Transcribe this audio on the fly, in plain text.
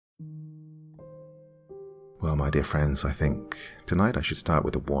Well, my dear friends, I think tonight I should start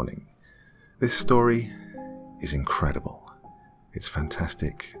with a warning. This story is incredible. It's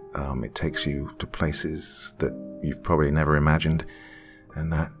fantastic. It takes you to places that you've probably never imagined,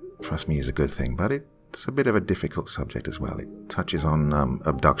 and that, trust me, is a good thing. But it's a bit of a difficult subject as well. It touches on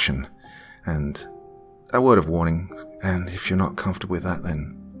abduction, and a word of warning. And if you're not comfortable with that,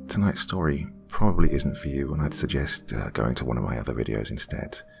 then tonight's story probably isn't for you, and I'd suggest going to one of my other videos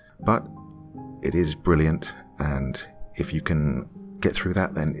instead. But it is brilliant, and if you can get through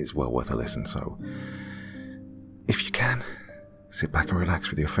that, then it's well worth a listen. So, if you can, sit back and relax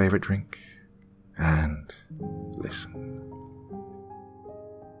with your favorite drink, and listen.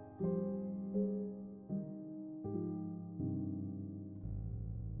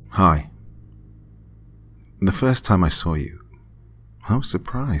 Hi. The first time I saw you, I was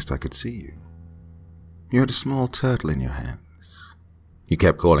surprised I could see you. You had a small turtle in your hands. You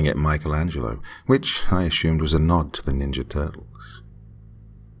kept calling it Michelangelo, which I assumed was a nod to the Ninja Turtles.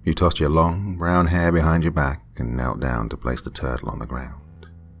 You tossed your long, brown hair behind your back and knelt down to place the turtle on the ground.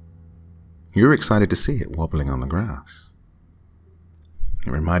 You were excited to see it wobbling on the grass.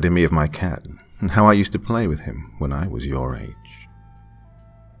 It reminded me of my cat and how I used to play with him when I was your age.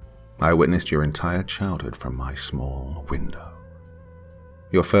 I witnessed your entire childhood from my small window.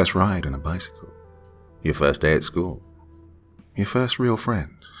 Your first ride on a bicycle, your first day at school, your first real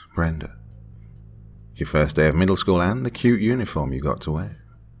friend, Brenda, your first day of middle school and the cute uniform you got to wear,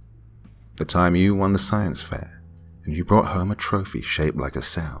 the time you won the science fair and you brought home a trophy shaped like a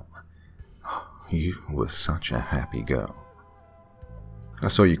cell. Oh, you were such a happy girl. I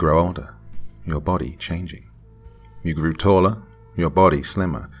saw you grow older, your body changing. You grew taller, your body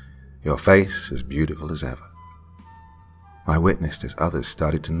slimmer, your face as beautiful as ever. I witnessed as others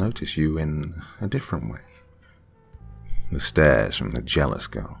started to notice you in a different way. The stares from the jealous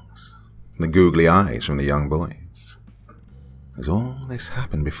girls, the googly eyes from the young boys. As all this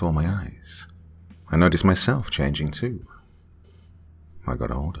happened before my eyes, I noticed myself changing too. I got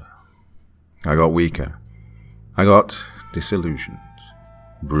older. I got weaker. I got disillusioned,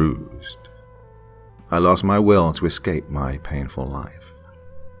 bruised. I lost my will to escape my painful life.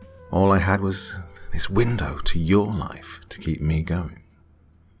 All I had was this window to your life to keep me going.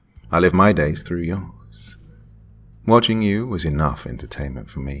 I lived my days through yours. Watching you was enough entertainment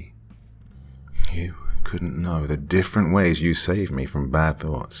for me. You couldn't know the different ways you saved me from bad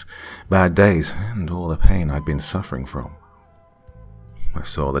thoughts, bad days, and all the pain I'd been suffering from. I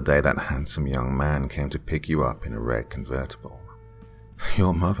saw the day that handsome young man came to pick you up in a red convertible.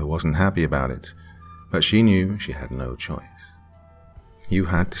 Your mother wasn't happy about it, but she knew she had no choice. You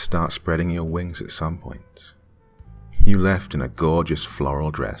had to start spreading your wings at some point. You left in a gorgeous floral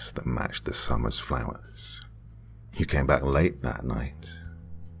dress that matched the summer's flowers. You came back late that night.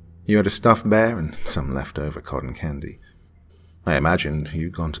 You had a stuffed bear and some leftover cotton candy. I imagined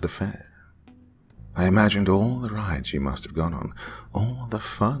you'd gone to the fair. I imagined all the rides you must have gone on, all the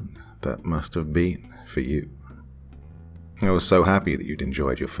fun that must have been for you. I was so happy that you'd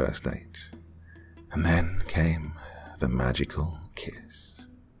enjoyed your first date. And then came the magical kiss.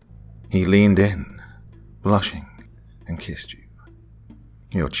 He leaned in, blushing, and kissed you.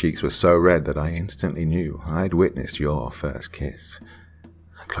 Your cheeks were so red that I instantly knew I'd witnessed your first kiss.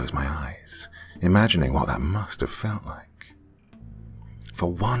 I closed my eyes, imagining what that must have felt like.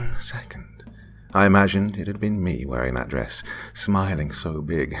 For 1 second, I imagined it had been me wearing that dress, smiling so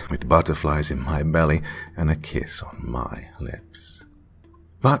big, with butterflies in my belly and a kiss on my lips.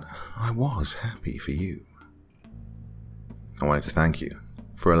 But I was happy for you. I wanted to thank you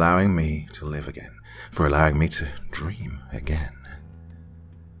for allowing me to live again, for allowing me to dream again.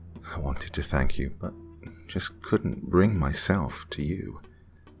 I wanted to thank you, but just couldn't bring myself to you.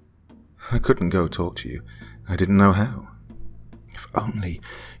 I couldn't go talk to you. I didn't know how. If only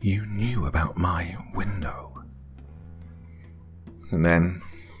you knew about my window. And then,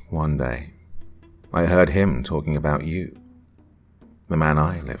 one day, I heard him talking about you, the man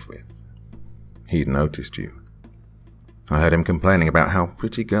I live with. He'd noticed you. I heard him complaining about how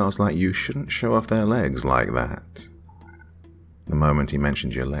pretty girls like you shouldn't show off their legs like that. The moment he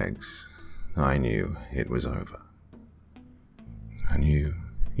mentioned your legs, I knew it was over. I knew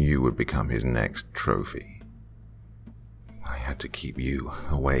you would become his next trophy. I had to keep you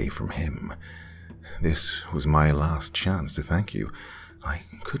away from him. This was my last chance to thank you. I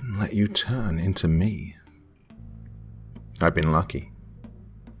couldn't let you turn into me. I've been lucky.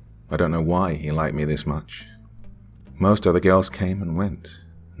 I don't know why he liked me this much. Most other girls came and went,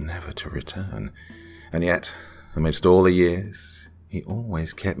 never to return. And yet, amidst all the years, he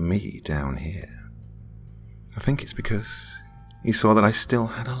always kept me down here. I think it's because he saw that I still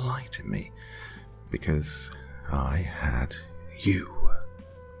had a light in me, because I had you.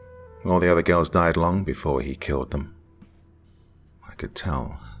 All the other girls died long before he killed them. I could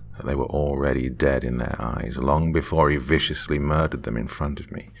tell that they were already dead in their eyes long before he viciously murdered them in front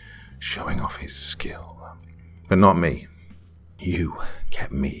of me, showing off his skill. But not me. You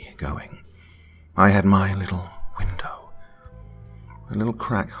kept me going. I had my little window, a little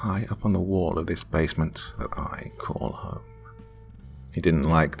crack high up on the wall of this basement that I call home. He didn't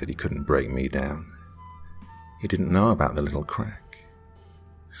like that he couldn't break me down. He didn't know about the little crack,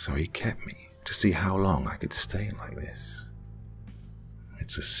 so he kept me to see how long I could stay like this.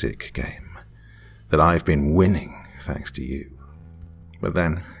 It's a sick game that I've been winning thanks to you. But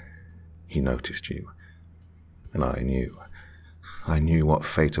then he noticed you, and I knew what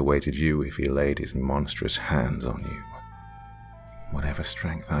fate awaited you if he laid his monstrous hands on you. Whatever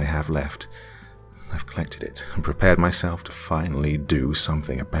strength I have left, I've collected it and prepared myself to finally do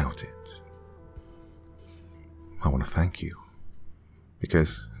something about it. I want to thank you,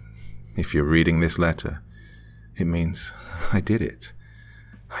 because if you're reading this letter, it means I did it.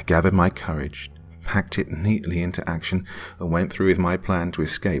 I gathered my courage, packed it neatly into action, and went through with my plan to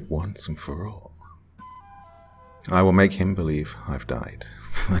escape once and for all. I will make him believe I've died.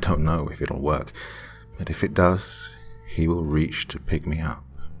 I don't know if it'll work, but if it does, he will reach to pick me up.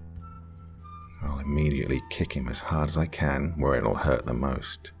 I'll immediately kick him as hard as I can where it'll hurt the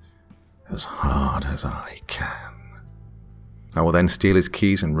most. As hard as I can. I will then steal his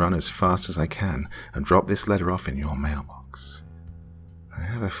keys and run as fast as I can and drop this letter off in your mailbox. I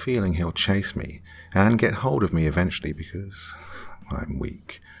have a feeling he'll chase me and get hold of me eventually because I'm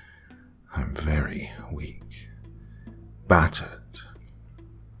weak. I'm very weak. Battered.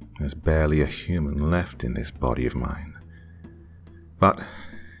 There's barely a human left in this body of mine. But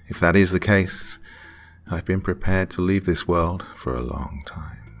if that is the case, I've been prepared to leave this world for a long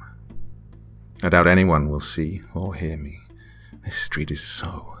time. I doubt anyone will see or hear me. This street is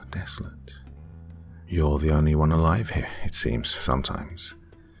so desolate. You're the only one alive here, it seems sometimes.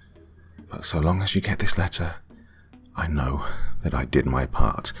 But so long as you get this letter, I know that I did my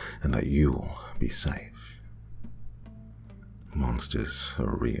part and that you'll be safe. Monsters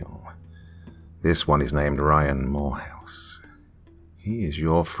are real. This one is named Ryan Morehouse. He is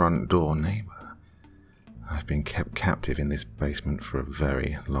your front door neighbor. I've been kept captive in this basement for a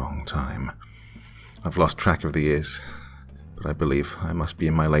very long time. I've lost track of the years, but I believe I must be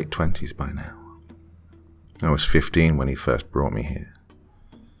in my late 20s by now. I was 15 when he first brought me here.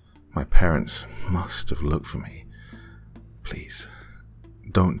 My parents must have looked for me. Please,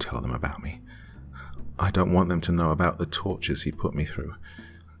 don't tell them about me. I don't want them to know about the tortures he put me through.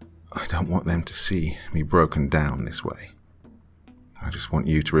 I don't want them to see me broken down this way. I just want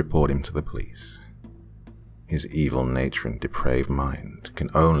you to report him to the police. His evil nature and depraved mind can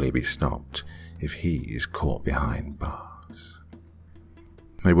only be stopped if he is caught behind bars.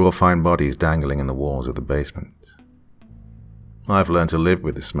 They will find bodies dangling in the walls of the basement. I've learned to live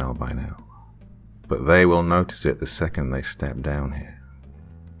with the smell by now, but they will notice it the second they step down here.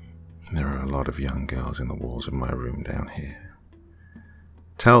 There are a lot of young girls in the walls of my room down here.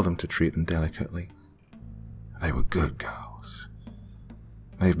 Tell them to treat them delicately. They were good girls.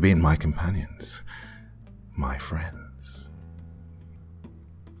 They've been my companions, my friends.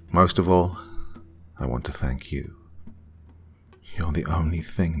 Most of all, I want to thank you. You're the only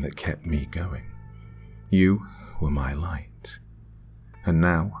thing that kept me going. You were my light. And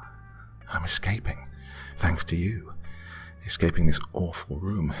now, I'm escaping, thanks to you. Escaping this awful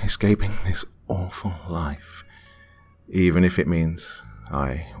room, escaping this awful life. Even if it means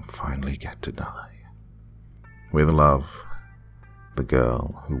I finally get to die. With love, the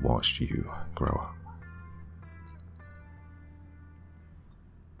girl who watched you grow up.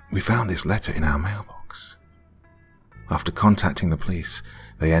 We found this letter in our mailbox. After contacting the police,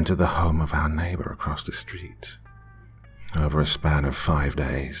 they entered the home of our neighbor across the street. Over a span of 5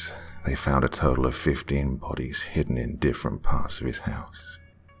 days, they found a total of 15 bodies hidden in different parts of his house.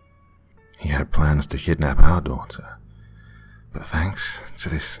 He had plans to kidnap our daughter, but thanks to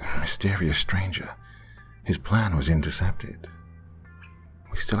this mysterious stranger, his plan was intercepted.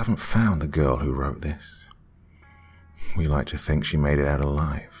 We still haven't found the girl who wrote this. We like to think she made it out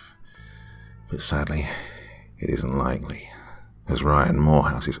alive, but sadly, it isn't likely, as Ryan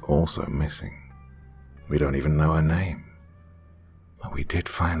Morehouse is also missing. We don't even know her name. But we did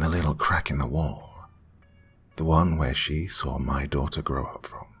find the little crack in the wall, the one where she saw my daughter grow up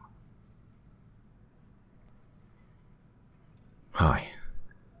from. Hi,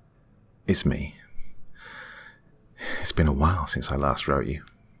 it's me. It's been a while since I last wrote you.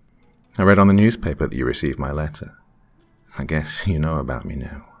 I read on the newspaper that you received my letter. I guess you know about me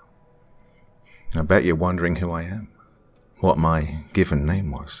now. I bet you're wondering who I am, what my given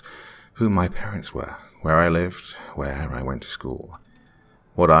name was, who my parents were, where I lived, where I went to school,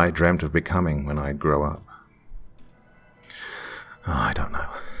 what I dreamt of becoming when I'd grow up. Oh, I don't know.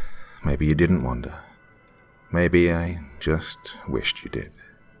 Maybe you didn't wonder. Maybe I just wished you did.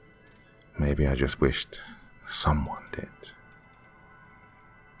 Maybe I just wished someone did.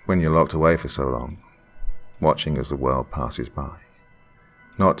 When you're locked away for so long, watching as the world passes by,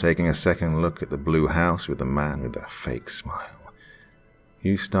 not taking a second look at the blue house with the man with the fake smile,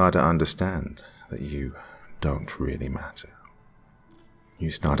 you start to understand that you don't really matter.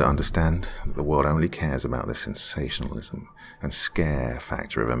 You start to understand that the world only cares about the sensationalism and scare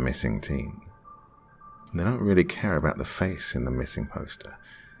factor of a missing teen. They don't really care about the face in the missing poster.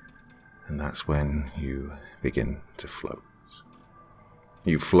 And that's when you begin to float.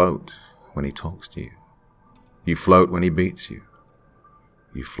 You float when he talks to you. You float when he beats you.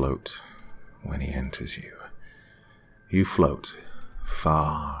 You float when he enters you. You float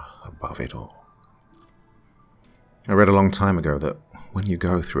far above it all. I read a long time ago that when you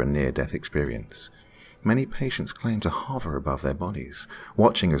go through a near-death experience, many patients claim to hover above their bodies,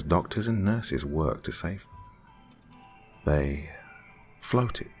 watching as doctors and nurses work to save them. They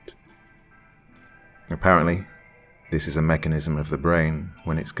floated. Apparently, this is a mechanism of the brain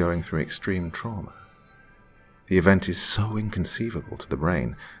when it's going through extreme trauma. The event is so inconceivable to the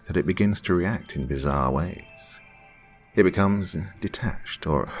brain that it begins to react in bizarre ways. It becomes detached,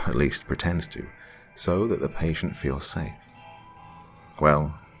 or at least pretends to, so that the patient feels safe.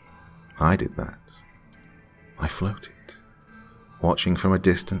 Well, I did that. I floated, watching from a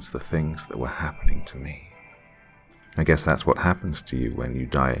distance the things that were happening to me. I guess that's what happens to you when you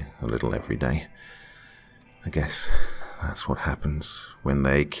die a little every day. I guess that's what happens when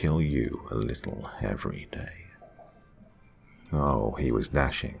they kill you a little every day. Oh, he was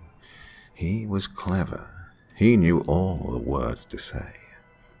dashing. He was clever. He knew all the words to say.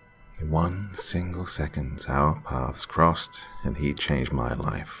 In 1 single second, our paths crossed, and he changed my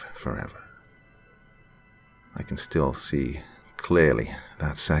life forever. I can still see clearly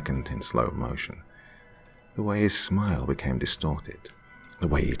that second in slow motion. The way his smile became distorted, the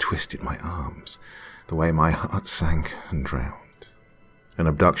way he twisted my arms, the way my heart sank and drowned. An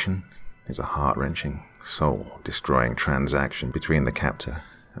abduction is a heart-wrenching, soul-destroying transaction between the captor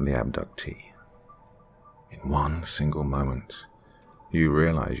and the abductee. In 1 single moment, you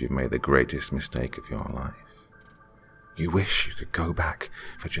realize you've made the greatest mistake of your life. You wish you could go back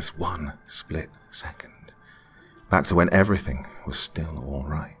for just 1 split second, back to when everything was still all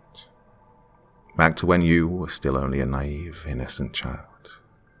right. Back to when you were still only a naive, innocent child.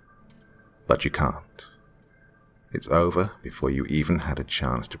 But you can't. It's over before you even had a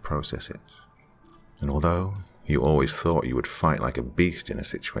chance to process it. And although you always thought you would fight like a beast in a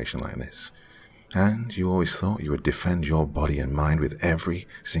situation like this, and you always thought you would defend your body and mind with every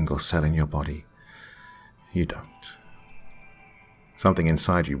single cell in your body, you don't. Something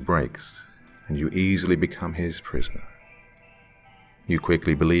inside you breaks, and you easily become his prisoner. You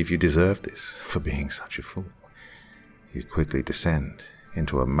quickly believe you deserve this for being such a fool. You quickly descend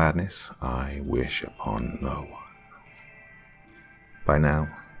into a madness I wish upon no one. By now,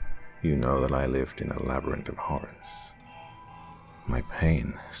 you know that I lived in a labyrinth of horrors. My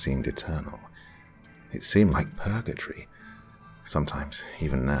pain seemed eternal. It seemed like purgatory. Sometimes,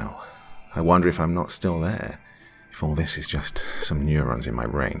 even now, I wonder if I'm not still there, if all this is just some neurons in my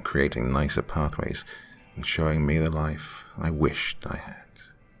brain creating nicer pathways and showing me the life I wished I had.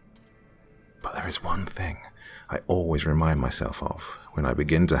 But there is one thing I always remind myself of when I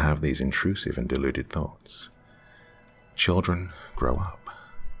begin to have these intrusive and deluded thoughts. Children grow up.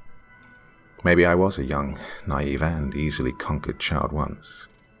 Maybe I was a young, naive and easily conquered child once,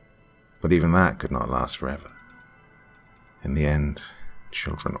 but even that could not last forever. In the end,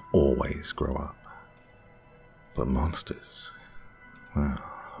 children always grow up. But monsters, well,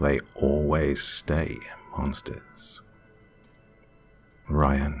 they always stay monsters.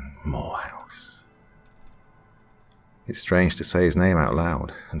 Ryan Morehouse. It's strange to say his name out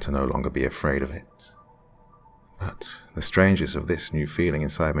loud and to no longer be afraid of it. But the strangeness of this new feeling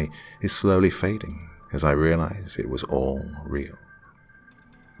inside me is slowly fading as I realize it was all real.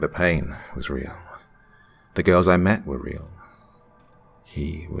 The pain was real. The girls I met were real.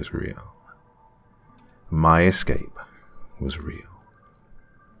 He was real. My escape was real.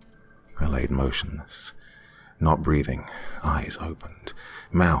 I laid motionless, not breathing, eyes opened,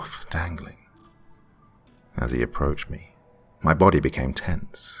 mouth dangling. As he approached me, my body became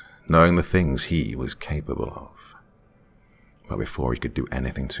tense, knowing the things he was capable of. But before he could do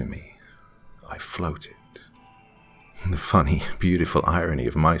anything to me, I floated. The funny, beautiful irony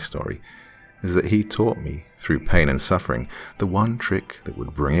of my story, is that he taught me, through pain and suffering, the one trick that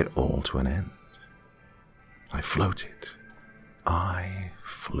would bring it all to an end. I floated. I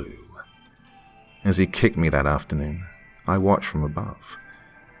flew. As he kicked me that afternoon, I watched from above.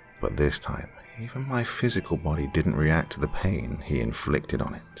 But this time, even my physical body didn't react to the pain he inflicted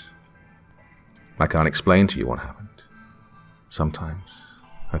on it. I can't explain to you what happened. Sometimes,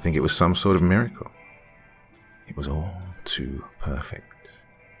 I think it was some sort of miracle. It was all too perfect.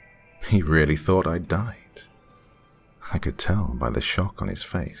 He really thought I'd died. I could tell by the shock on his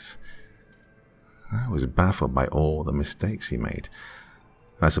face. I was baffled by all the mistakes he made.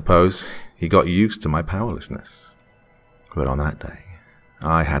 I suppose he got used to my powerlessness. But on that day,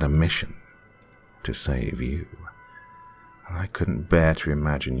 I had a mission to save you. I couldn't bear to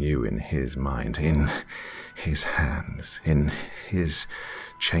imagine you in his mind, in his hands, in his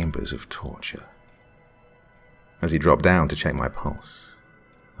chambers of torture. As he dropped down to check my pulse,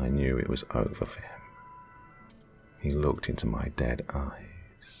 I knew it was over for him. He looked into my dead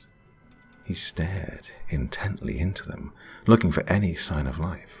eyes. He stared intently into them, looking for any sign of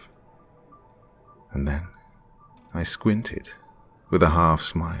life. And then I squinted with a half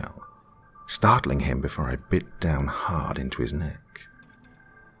smile, startling him before I bit down hard into his neck.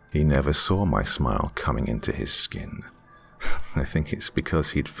 He never saw my smile coming into his skin. I think it's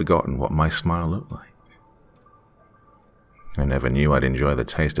because he'd forgotten what my smile looked like. I never knew I'd enjoy the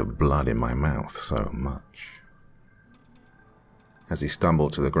taste of blood in my mouth so much. As he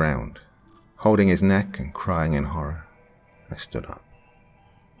stumbled to the ground, holding his neck and crying in horror, I stood up.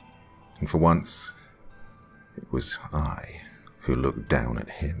 And for once, it was I who looked down at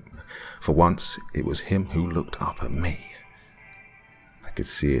him. For once, it was him who looked up at me. I could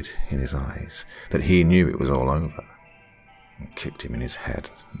see it in his eyes, that he knew it was all over, and kicked him in his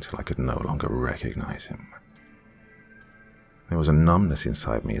head until I could no longer recognize him. There was a numbness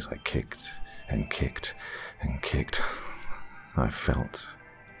inside me as I kicked and kicked and kicked. I felt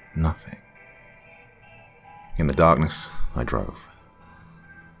nothing. In the darkness, I drove.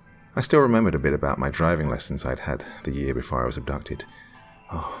 I still remembered a bit about my driving lessons I'd had the year before I was abducted.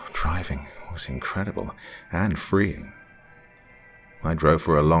 Oh, driving was incredible and freeing. I drove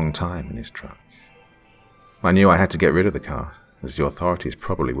for a long time in his truck. I knew I had to get rid of the car, as the authorities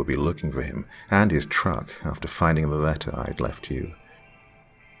probably would be looking for him and his truck after finding the letter I'd left you.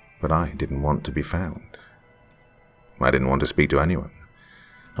 But I didn't want to be found. I didn't want to speak to anyone.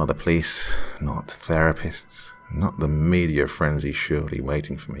 Not the police, not therapists, not the media frenzy surely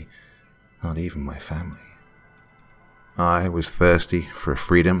waiting for me, not even my family. I was thirsty for a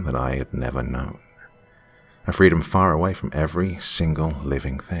freedom that I had never known, a freedom far away from every single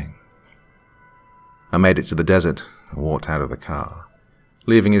living thing. I made it to the desert and walked out of the car,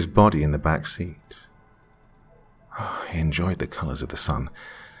 leaving his body in the back seat. He enjoyed the colors of the sun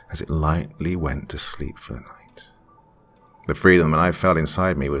as it lightly went to sleep for the night. The freedom that I felt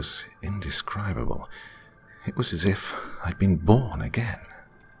inside me was indescribable. It was as if I'd been born again.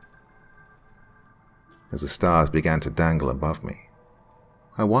 As the stars began to dangle above me,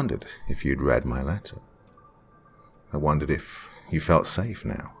 I wondered if you'd read my letter. I wondered if you felt safe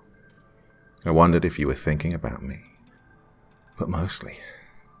now. I wondered if you were thinking about me. But mostly,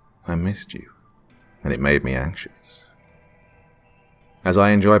 I missed you, and it made me anxious. As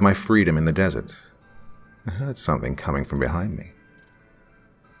I enjoyed my freedom in the desert, I heard something coming from behind me.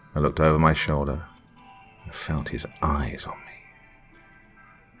 I looked over my shoulder and felt his eyes on me.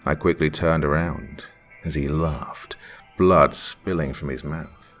 I quickly turned around as he laughed, blood spilling from his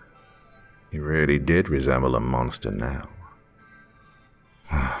mouth. He really did resemble a monster now.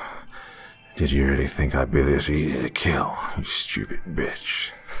 Did you really think I'd be this easy to kill, you stupid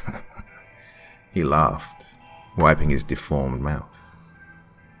bitch? He laughed, wiping his deformed mouth.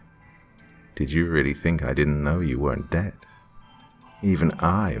 Did you really think I didn't know you weren't dead? Even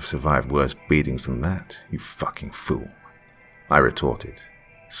I have survived worse beatings than that, you fucking fool, I retorted,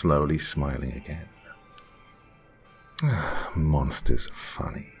 slowly smiling again. Monsters are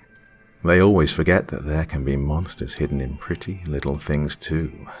funny. They always forget that there can be monsters hidden in pretty little things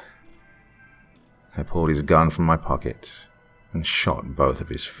too. I pulled his gun from my pocket and shot both of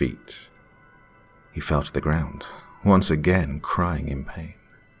his feet. He fell to the ground, once again crying in pain.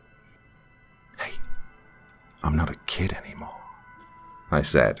 Hey, I'm not a kid anymore, I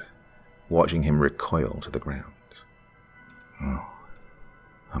said, watching him recoil to the ground. Oh,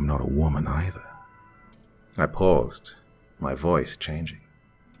 I'm not a woman either. I paused, my voice changing.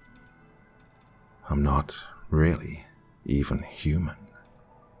 I'm not really even human.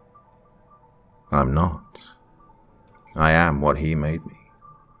 I'm not. I am what he made me.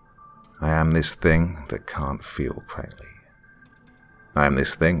 I am this thing that can't feel correctly. I am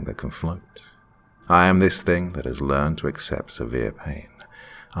this thing that can float. I am this thing that has learned to accept severe pain.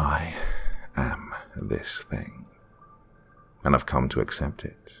 I am this thing. And I've come to accept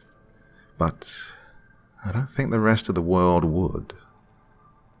it. But I don't think the rest of the world would.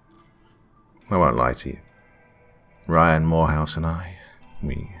 I won't lie to you. Ryan Morehouse and I,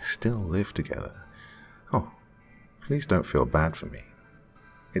 we still live together. Oh, please don't feel bad for me.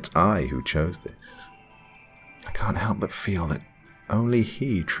 It's I who chose this. I can't help but feel that only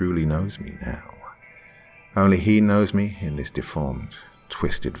he truly knows me now. Only he knows me in this deformed,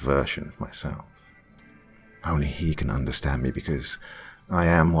 twisted version of myself. Only he can understand me because I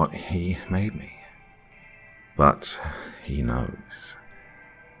am what he made me. But he knows.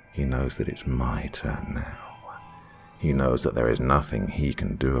 He knows that it's my turn now. He knows that there is nothing he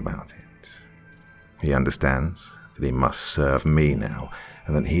can do about it. He understands that he must serve me now,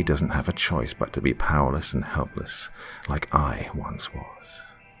 and that he doesn't have a choice but to be powerless and helpless, like I once was.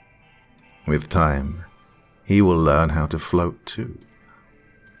 With time, he will learn how to float too.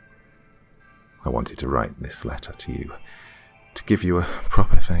 I wanted to write this letter to you, to give you a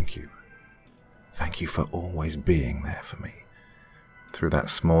proper thank you. Thank you for always being there for me. Through that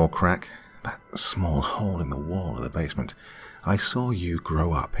small crack, that small hole in the wall of the basement, I saw you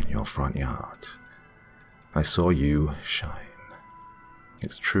grow up in your front yard. I saw you shine.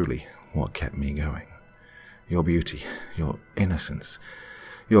 It's truly what kept me going. Your beauty, your innocence,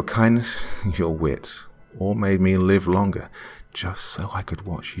 your kindness, your wit, all made me live longer, just so I could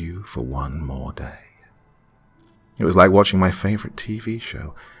watch you for one more day. It was like watching my favorite TV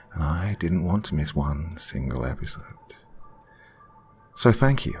show, and I didn't want to miss one single episode. So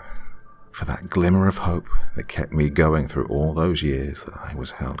thank you for that glimmer of hope that kept me going through all those years that I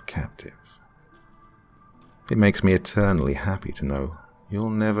was held captive. It makes me eternally happy to know you'll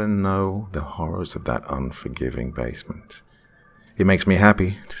never know the horrors of that unforgiving basement. It makes me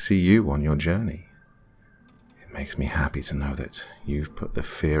happy to see you on your journey. It makes me happy to know that you've put the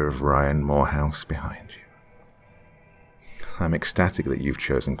fear of Ryan Morehouse behind you. I'm ecstatic that you've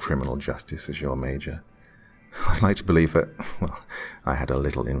chosen criminal justice as your major. I like to believe that, well, I had a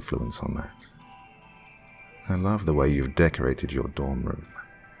little influence on that. I love the way you've decorated your dorm room.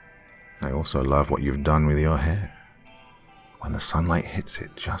 I also love what you've done with your hair. When the sunlight hits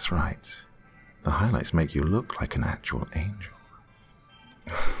it just right, the highlights make you look like an actual angel.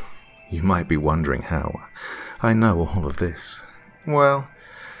 You might be wondering how I know all of this. Well,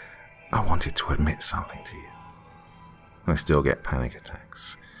 I wanted to admit something to you. I still get panic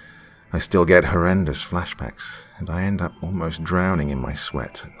attacks. I still get horrendous flashbacks, and I end up almost drowning in my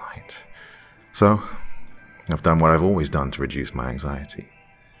sweat at night. So, I've done what I've always done to reduce my anxiety.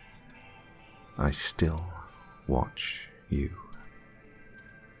 I still watch you.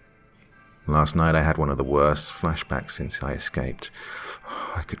 Last night I had one of the worst flashbacks since I escaped.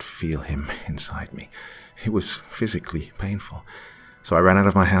 I could feel him inside me. It was physically painful. So I ran out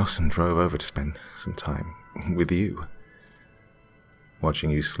of my house and drove over to spend some time with you. Watching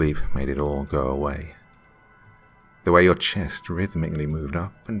you sleep made it all go away. The way your chest rhythmically moved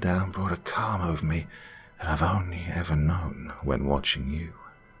up and down brought a calm over me that I've only ever known when watching you.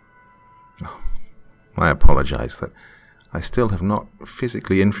 Oh, I apologize that I still have not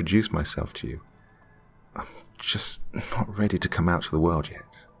physically introduced myself to you. I'm just not ready to come out to the world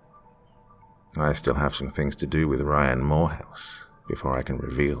yet. I still have some things to do with Ryan Morehouse before I can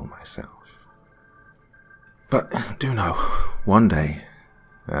reveal myself. But do know, one day,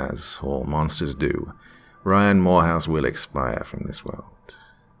 as all monsters do, Ryan Morehouse will expire from this world.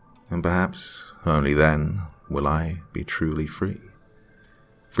 And perhaps only then will I be truly free.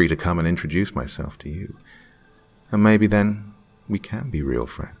 Free to come and introduce myself to you. And maybe then we can be real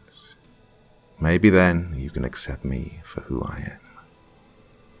friends. Maybe then you can accept me for who I am.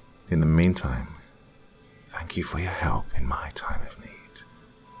 In the meantime, thank you for your help in my time of need.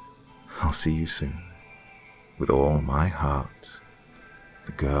 I'll see you soon. With all my heart,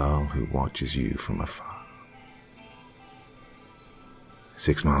 the girl who watches you from afar.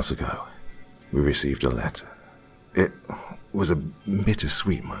 6 months ago, we received a letter. It was a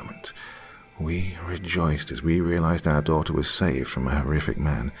bittersweet moment. We rejoiced as we realized our daughter was saved from a horrific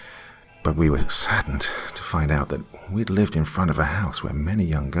man, but we were saddened to find out that we'd lived in front of a house where many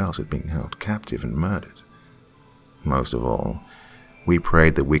young girls had been held captive and murdered. Most of all, we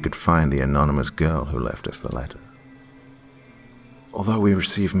prayed that we could find the anonymous girl who left us the letter. Although we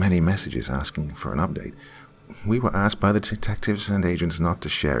received many messages asking for an update, we were asked by the detectives and agents not to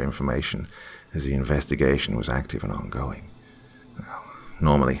share information as the investigation was active and ongoing. Now,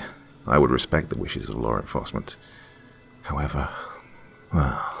 normally, I would respect the wishes of law enforcement. However,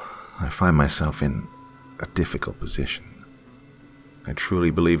 well, I find myself in a difficult position. I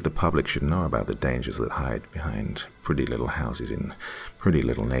truly believe the public should know about the dangers that hide behind pretty little houses in pretty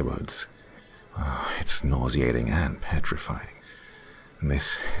little neighborhoods. Oh, it's nauseating and petrifying. And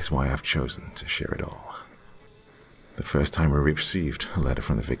this is why I've chosen to share it all. The first time we received a letter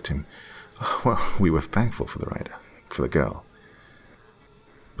from the victim, well, we were thankful for the writer, for the girl.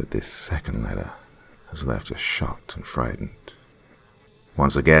 But this second letter has left us shocked and frightened.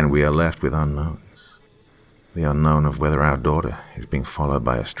 Once again, we are left with unknowns. The unknown of whether our daughter is being followed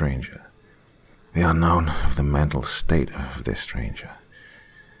by a stranger. The unknown of the mental state of this stranger.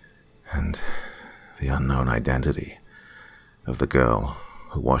 And the unknown identity of the girl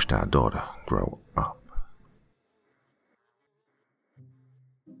who watched our daughter grow up.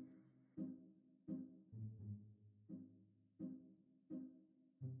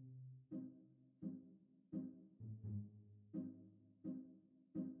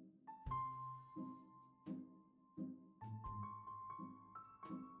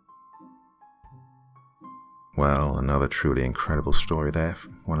 Well, another truly incredible story there,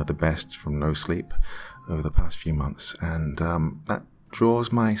 one of the best from No Sleep over the past few months, and that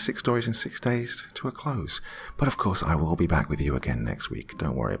draws my 6 stories in 6 days to a close. But of course I will be back with you again next week,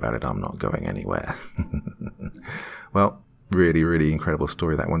 don't worry about it, I'm not going anywhere. Well, really incredible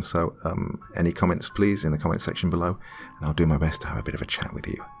story, that one. So any comments please in the comment section below, and I'll do my best to have a bit of a chat with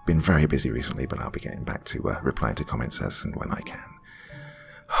you. Been very busy recently, but I'll be getting back to replying to comments as and when I can.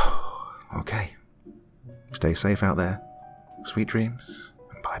 Okay. Stay safe out there, sweet dreams,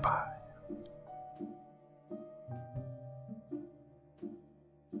 and bye-bye.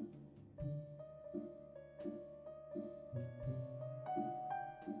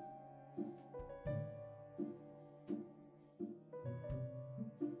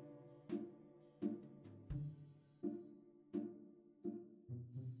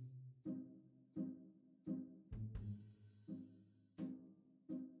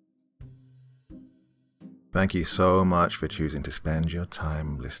 Thank you so much for choosing to spend your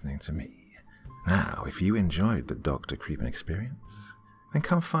time listening to me. Now, if you enjoyed the Dr. Creepen experience, then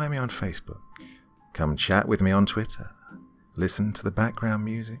come find me on Facebook. Come chat with me on Twitter. Listen to the background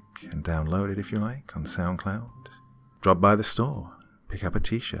music and download it if you like on SoundCloud. Drop by the store, pick up a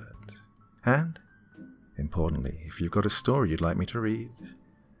t-shirt. And, importantly, if you've got a story you'd like me to read,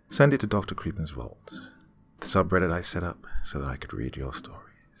 send it to Dr. Creepen's Vault, the subreddit I set up so that I could read your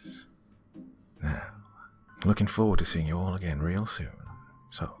stories. Now, looking forward to seeing you all again real soon,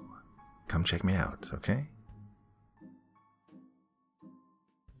 so come check me out, okay?